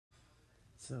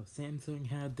So Samsung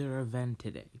had their event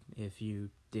today, if you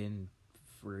didn't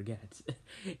forget.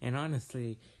 And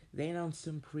honestly, they announced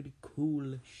some pretty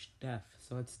cool stuff,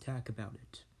 so let's talk about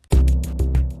it.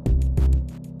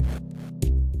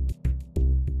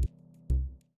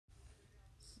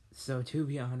 So to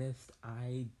be honest,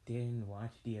 I didn't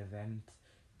watch the event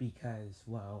because,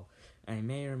 well, I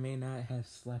may or may not have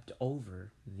slept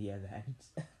over the event.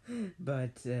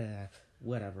 but,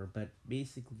 whatever. But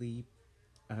basically,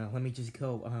 let me just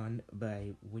go on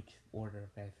by which order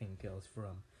I think goes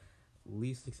from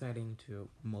least exciting to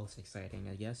most exciting,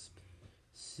 I guess.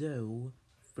 So,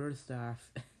 first off,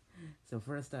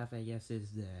 I guess,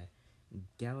 is the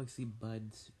Galaxy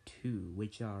Buds 2,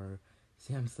 which are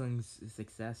Samsung's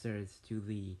successors to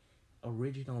the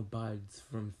original Buds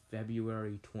from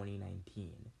February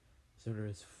 2019. So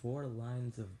there's 4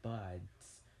 lines of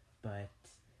Buds, but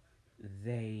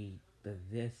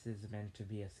this is meant to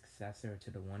be a successor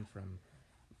to the one from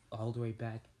all the way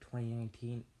back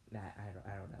 2019.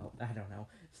 I don't know.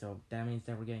 So that means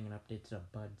that we're getting an update to the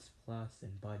Buds Plus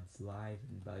and Buds Live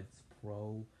and Buds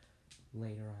Pro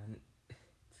later on.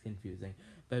 It's confusing,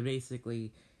 but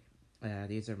basically,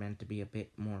 these are meant to be a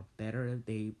bit more better.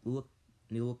 They look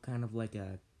kind of like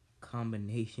a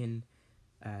combination,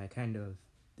 kind of.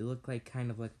 They look like kind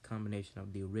of like a combination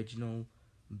of the original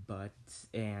Buds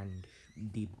and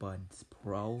the Buds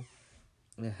Pro.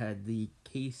 The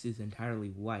case is entirely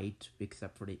white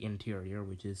except for the interior,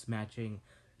 which is matching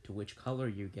to which color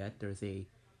you get. There's an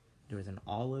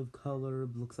olive color,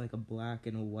 looks like a black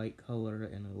and a white color,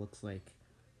 and it looks like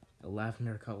a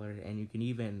lavender color. And you can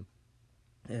even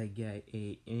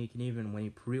when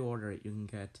you pre-order it, you can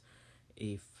get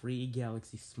a free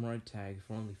Galaxy Smart Tag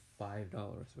for only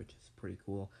 $5, which is pretty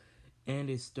cool. And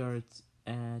it starts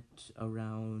at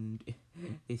around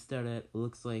they start at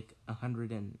looks like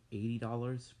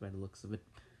 $180 by the looks of it.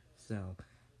 So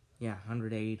yeah,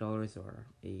 $180, or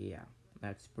yeah,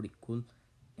 that's pretty cool.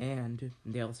 And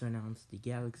they also announced the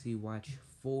Galaxy Watch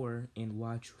 4 and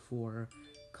Watch 4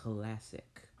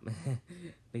 Classic.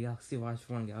 The Galaxy Watch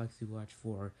 4 and Galaxy Watch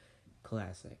 4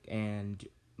 Classic, and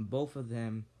both of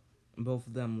them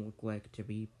look like to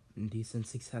be decent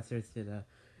successors to the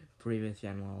previous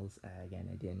gen models. Again,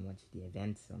 I didn't watch the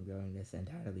event, so I'm going this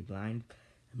entirely blind.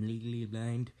 I'm legally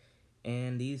blind,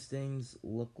 and these things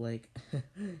look like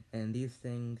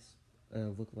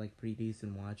pretty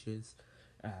decent watches.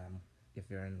 If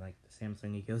you're in like the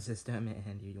Samsung ecosystem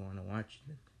and you want to watch,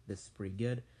 this is pretty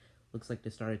good. Looks like they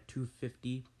start at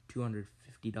 $250,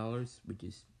 which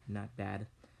is not bad.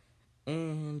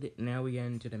 And now we get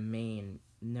into the main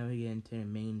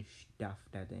stuff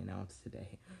that they announced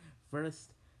today.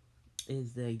 First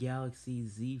is the Galaxy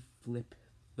Z Flip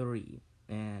 3,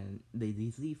 and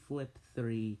the Z Flip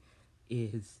 3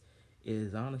 is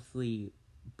honestly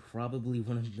probably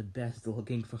one of the best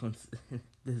looking phones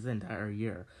this entire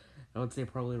year. I would say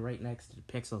probably right next to the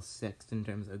Pixel 6 in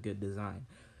terms of good design.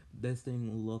 This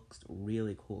thing looks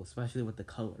really cool, especially with the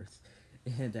colors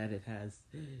that it has,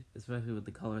 especially with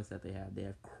the colors that they have. They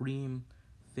have cream,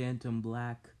 phantom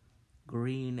black,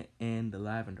 green, and the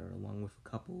lavender, along with a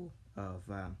couple of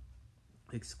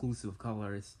exclusive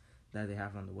colors that they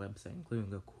have on the website,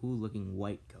 including a cool looking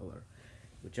white color,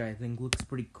 which I think looks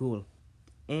pretty cool.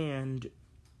 And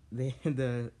this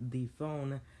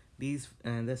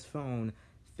phone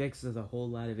fixes a whole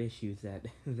lot of issues that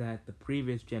the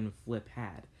previous gen Flip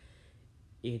had.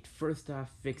 It first off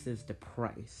fixes the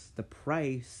price. The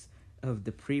price of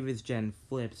the previous gen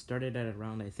Flip started at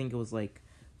around, I think it was like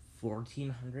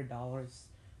 $1,400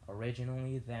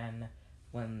 originally. Then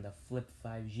when the Flip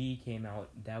 5G came out,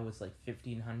 that was like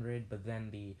 $1,500, but then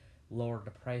they lowered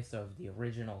the price of the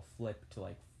original Flip to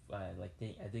I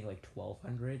think like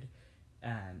 $1,200.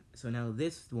 So now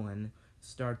this one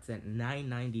starts at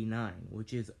 $999,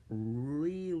 which is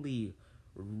really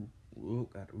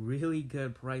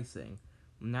good pricing.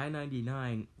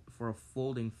 $999 for a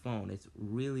folding phone. It's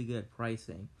really good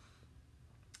pricing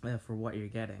for what you're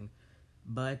getting.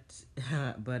 But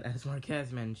as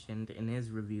Marquez mentioned in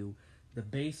his review, the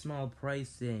base model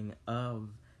pricing of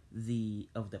the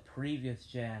previous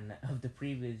gen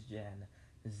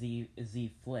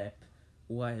Z Flip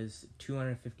was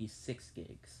 256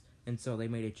 gigs, and so they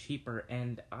made a cheaper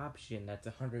end option that's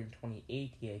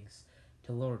 128 gigs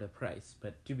to lower the price.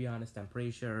 But to be honest, I'm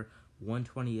pretty sure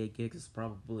 128 gigs is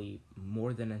probably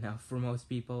more than enough for most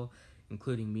people,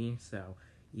 including me. So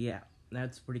yeah,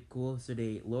 that's pretty cool. So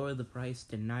they lowered the price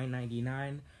to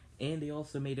 $999, and they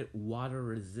also made it water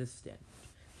resistant.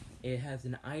 It has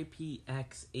an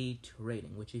IPX8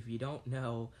 rating, which, if you don't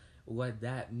know what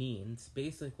that means,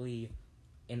 basically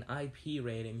in IP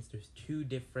ratings, there's two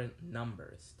different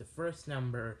numbers. The first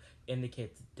number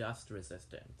indicates dust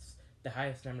resistance. The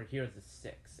highest number here is a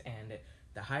 6, and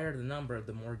the higher the number,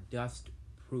 the more dust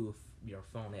proof your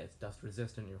phone is, dust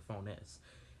resistant your phone is.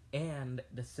 And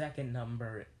the second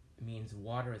number means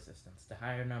water resistance. The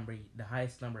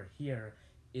highest number here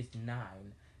is 9,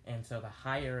 and so the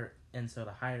higher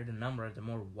the number, the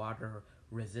more water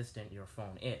resistant your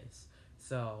phone is.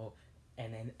 So,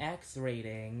 and an X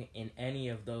rating in any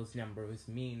of those numbers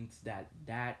means that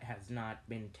has not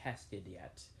been tested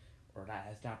yet, or that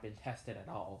has not been tested at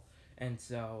all. And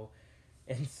so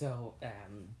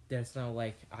there's no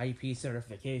like IP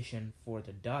certification for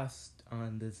the dust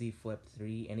on the Z Flip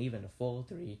 3 and even the Fold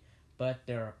 3, but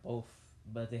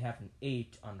they have an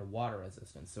 8 on the water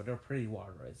resistance, so they're pretty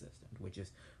water resistant, which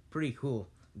is pretty cool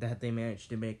that they managed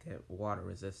to make it water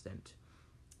resistant.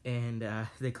 And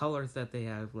the colors that they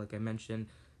have, like I mentioned,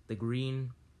 the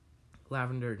green,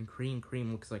 lavender, and cream.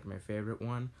 Cream looks like my favorite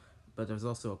one, but there's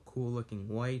also a cool looking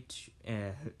white,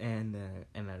 and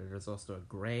there's also a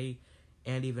gray,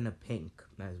 and even a pink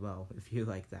as well, if you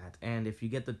like that. And if you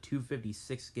get the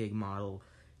 256 gig model,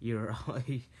 you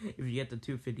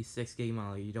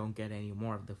don't get any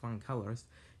more of the fun colors.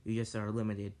 You just are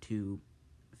limited to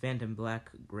phantom black,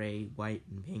 gray, white,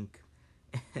 and pink.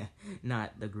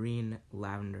 Not the green,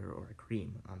 lavender, or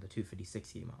cream on the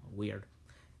 256 gig model. Weird.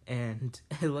 And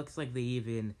it looks like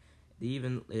it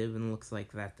looks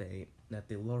like that they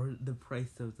lowered the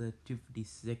price of the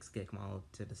 256 gig model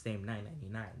to the same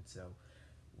 $9.99. So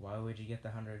why would you get the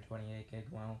 128 gig?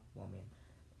 Well, I mean,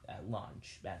 at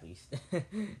launch at least.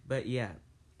 but yeah,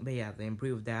 they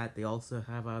improved that. They also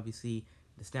have obviously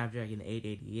the Snapdragon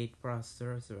 888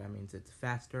 processor, so that means it's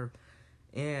faster,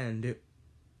 and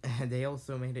they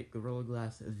also made it Gorilla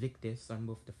Glass Victus on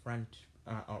both the front,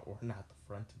 or not the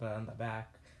front, but on the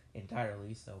back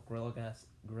entirely. So Gorilla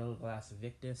Glass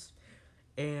Victus,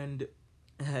 and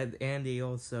they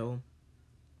also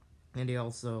made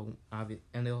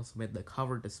the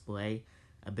cover display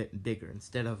a bit bigger.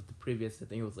 Instead of the previous, I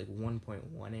think it was like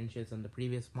 1.1 inches on the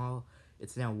previous model,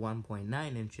 it's now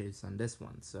 1.9 inches on this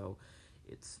one. So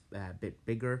it's a bit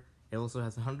bigger. It also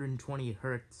has 120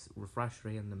 hertz refresh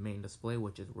rate on the main display,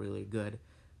 which is really good.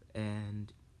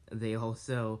 And they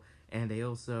also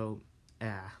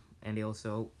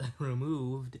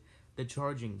removed the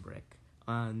charging brick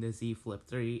on the Z Flip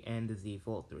 3 and the Z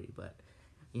Fold 3. But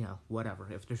you know, whatever.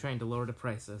 If they're trying to lower the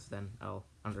prices, then I'll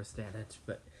understand it.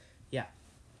 But yeah,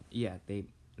 the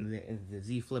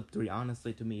Z Flip 3,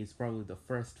 honestly, to me, is probably the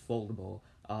first foldable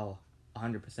I'll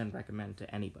 100% recommend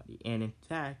to anybody. And in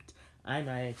fact, I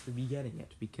might actually be getting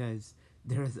it because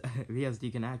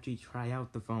you can actually try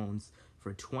out the phones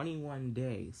for 21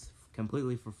 days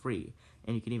completely for free,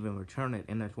 and you can even return it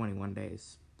in the 21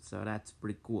 days. So that's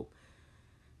pretty cool.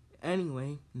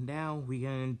 Anyway, now we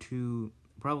get into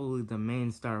probably the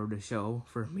main star of the show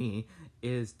for me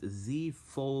is the Z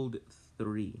Fold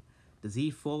 3. The Z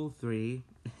Fold 3,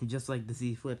 just like the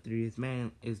Z Flip 3,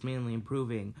 is mainly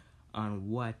improving on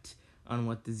what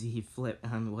the Z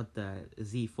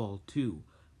Fold 2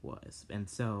 was, and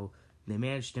so they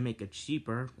managed to make it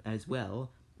cheaper as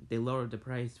well. They lowered the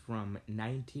price from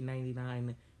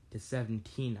 $19.99 to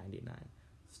 $17.99.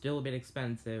 Still a bit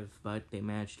expensive, but they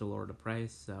managed to lower the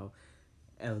price. So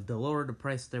the lower the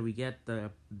price that we get,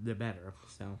 the better.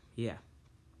 So yeah,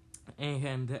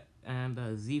 and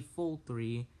Z Fold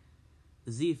 3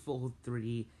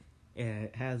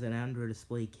 has an under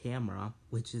display camera,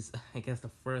 which is I guess the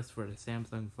first for the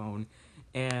Samsung phone,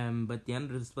 but the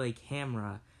under display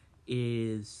camera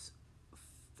is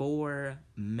 4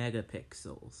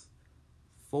 megapixels.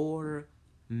 4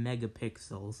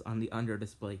 megapixels on the under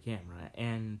display camera.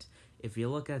 And if you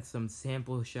look at some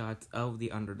sample shots of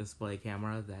the under display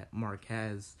camera that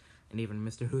Marquez and even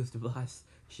Mr. Who's the Boss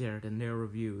shared in their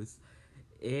reviews,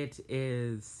 it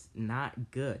is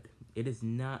not good. It is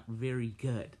not very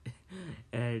good.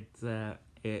 It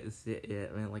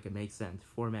makes sense.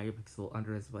 4 megapixel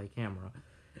under display camera,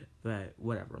 but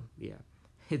whatever. Yeah,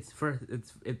 it's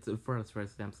a first for a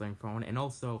Samsung phone, and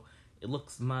also it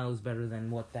looks miles better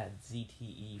than what that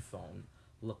ZTE phone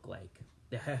looked like.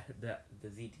 The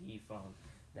ZTE phone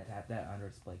that had that under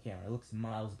display camera, it looks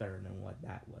miles better than what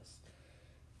that was.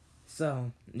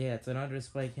 So yeah, it's an under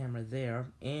display camera there,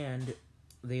 and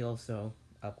they also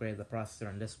upgraded the processor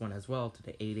on this one as well to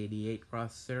the 888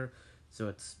 processor, so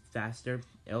it's faster.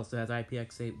 It also has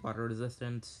IPX8 water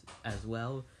resistance as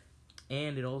well,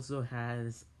 and it also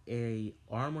has an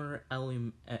armor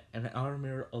aluminum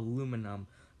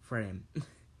frame.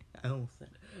 I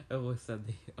almost said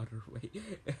the other way.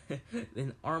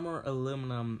 An armor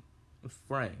aluminum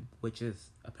frame, which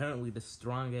is apparently the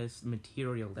strongest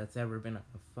material that's ever been on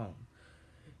a phone.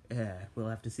 We'll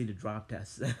have to see the drop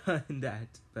test on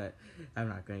that, but I'm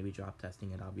not going to be drop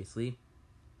testing it, obviously.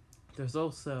 There's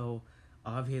also,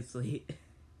 obviously,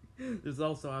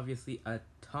 a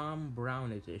Tom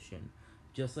Brown edition,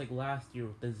 just like last year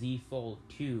with the Z Fold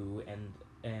 2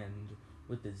 and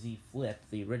with the Z Flip,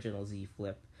 the original Z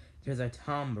Flip. There's a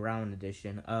Tom Brown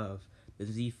edition of the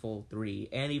Z Fold 3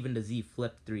 and even the Z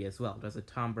Flip 3 as well. There's a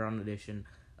Tom Brown edition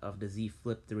of the Z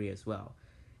Flip 3 as well.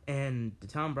 And the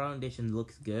Tom Brown edition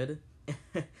looks good,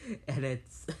 and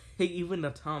it's even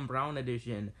the Tom Brown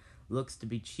edition looks to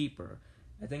be cheaper.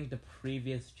 I think the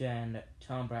previous gen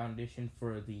Tom Brown edition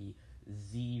for the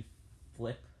Z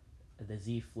Flip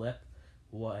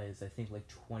was I think like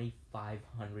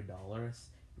 $2,500.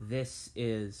 This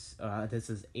is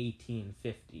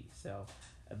 $1,850, so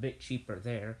a bit cheaper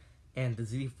there. And the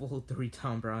Z Fold 3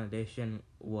 Tom Brown edition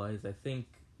was, I think,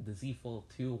 the Z Fold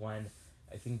 2 one.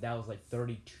 I think that was like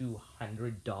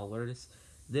 $3,200.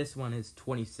 This one is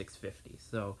 $2,650.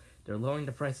 So they're lowering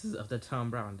the prices of the Tom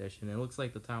Brown edition. It looks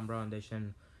like the Tom Brown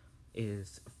edition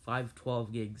is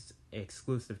 512 gigs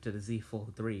exclusive to the Z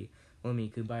Fold 3. Well, I mean,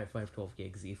 you could buy a 512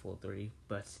 gig Z Fold 3,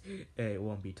 but it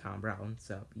won't be Tom Brown.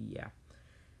 So yeah.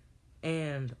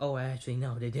 And actually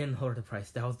no, they didn't lower the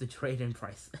price. That was the trade-in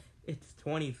price. It's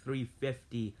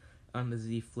 $2,350 on the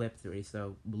Z Flip 3.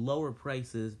 So lower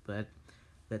prices, but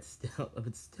it's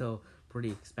still pretty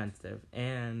expensive.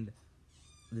 And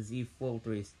the Z Fold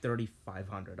 3 is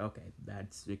 $3,500. Okay,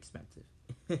 that's expensive.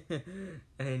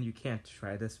 And you can't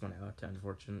try this one out,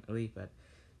 unfortunately. But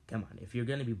come on, if you're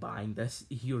gonna be buying this,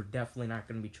 you're definitely not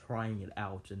gonna be trying it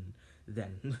out and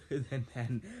then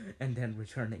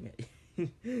returning it.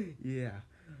 Yeah.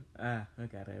 Oh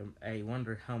god, I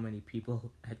wonder how many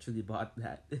people actually bought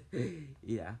that.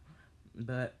 Yeah.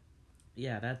 But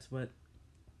yeah, that's what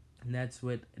that's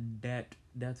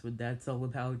all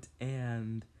about.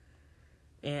 And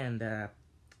another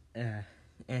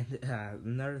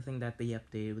thing that they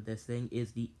updated with this thing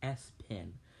is the S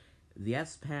Pen. The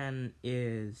S Pen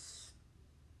is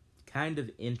kind of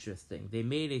interesting. They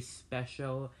made a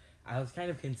special. I was kind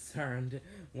of concerned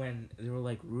when there were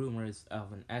like rumors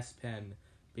of an S Pen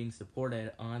being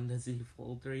supported on the Z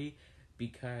Fold 3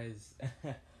 because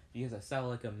I saw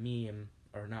like a meme,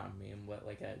 or not a meme, but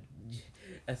like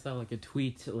I saw like a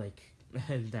tweet like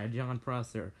that John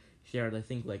Prosser shared. I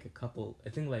think like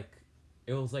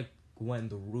it was like when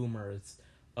the rumors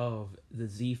of the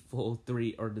Z Fold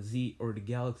 3 or the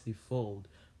Galaxy Fold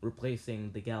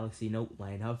replacing the Galaxy Note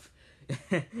lineup.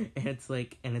 It's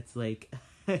like it's like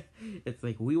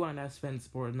we want S Pen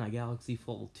support in the Galaxy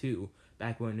Fold 2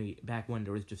 back when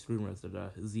there was just rumors of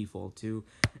the Z Fold 2.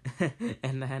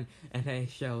 and then it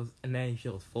shows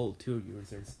Fold 2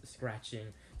 users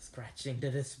scratching the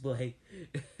display.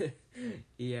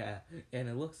 Yeah, and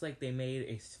it looks like they made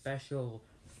a special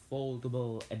fold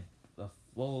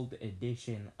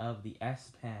edition of the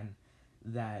S Pen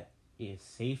that is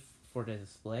safe for the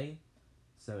display.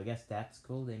 So I guess that's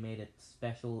cool. They made it a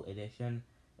special edition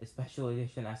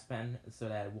S Pen so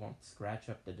that it won't scratch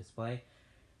up the display.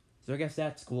 So I guess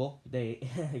that's cool. So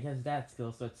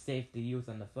it's safe to use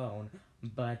on the phone.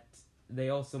 But they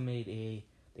also made the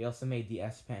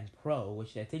S Pen Pro,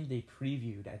 which I think they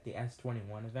previewed at the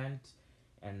S21 event,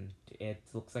 and it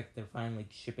looks like they're finally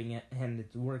shipping it, and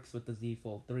it works with the Z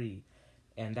Fold 3.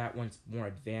 And that one's more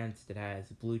advanced. It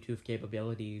has Bluetooth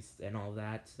capabilities and all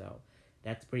that, so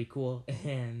that's pretty cool.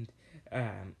 And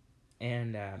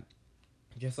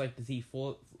just like the Z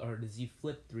Fold or the Z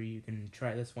Flip 3, you can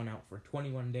try this one out for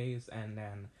 21 days, and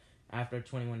then after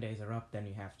 21 days are up, then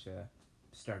you have to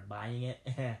start buying it,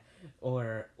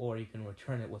 or you can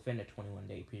return it within a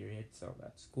 21-day period. So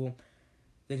that's cool. I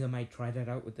think I might try that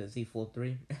out with the Z Fold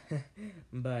 3.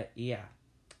 But yeah,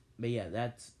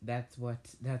 that's what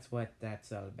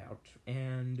that's all about.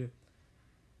 And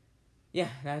yeah,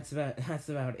 that's about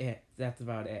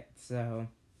it. So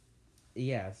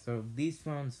yeah, so these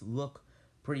phones look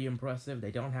pretty impressive. They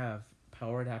don't have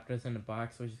power adapters in the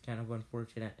box, which is kind of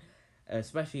unfortunate,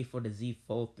 especially for the Z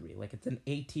Fold 3. Like, it's an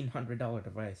 $1,800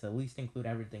 device. At least include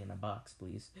everything in the box,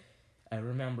 please. I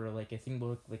remember, like, I think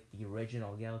with like the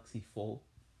original Galaxy Fold,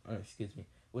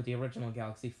 with the original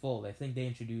Galaxy Fold, I think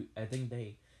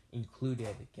they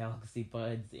included Galaxy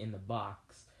Buds in the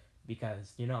box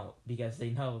because they know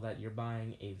that you're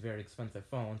buying a very expensive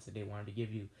phone, so they wanted to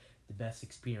give you the best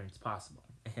experience possible.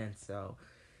 And so,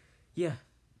 yeah.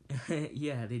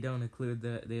 Yeah, they don't include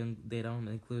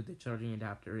the charging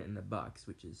adapter in the box,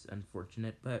 which is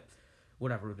unfortunate, but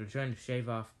whatever. If they're trying to shave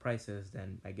off prices,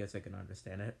 then I guess I can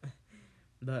understand it.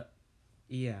 But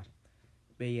yeah,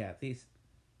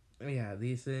 But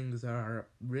these things are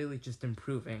really just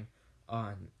improving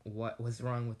on what was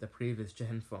wrong with the previous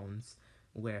gen phones.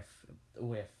 With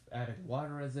added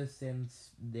water resistance,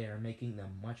 they're making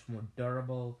them much more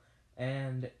durable,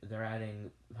 and they're adding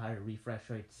higher refresh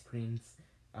rate screens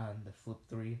on the Flip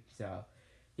 3. So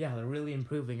yeah, they're really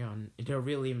improving on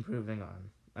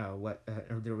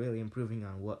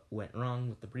what went wrong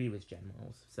with the previous gen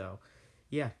models. So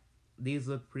yeah, these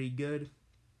look pretty good.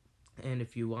 And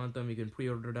if you want them, you can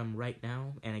pre-order them right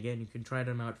now. And again, you can try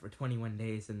them out for 21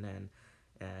 days, and then,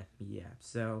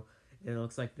 So it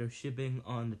looks like they're shipping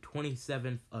on the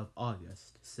 27th of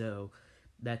August. So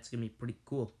that's gonna be pretty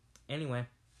cool. Anyway,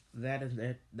 that is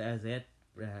it.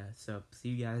 So see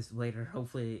you guys later.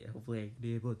 Hopefully I'll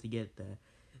be able to get the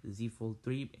Z Fold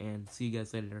 3, and see you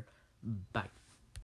guys later. Bye.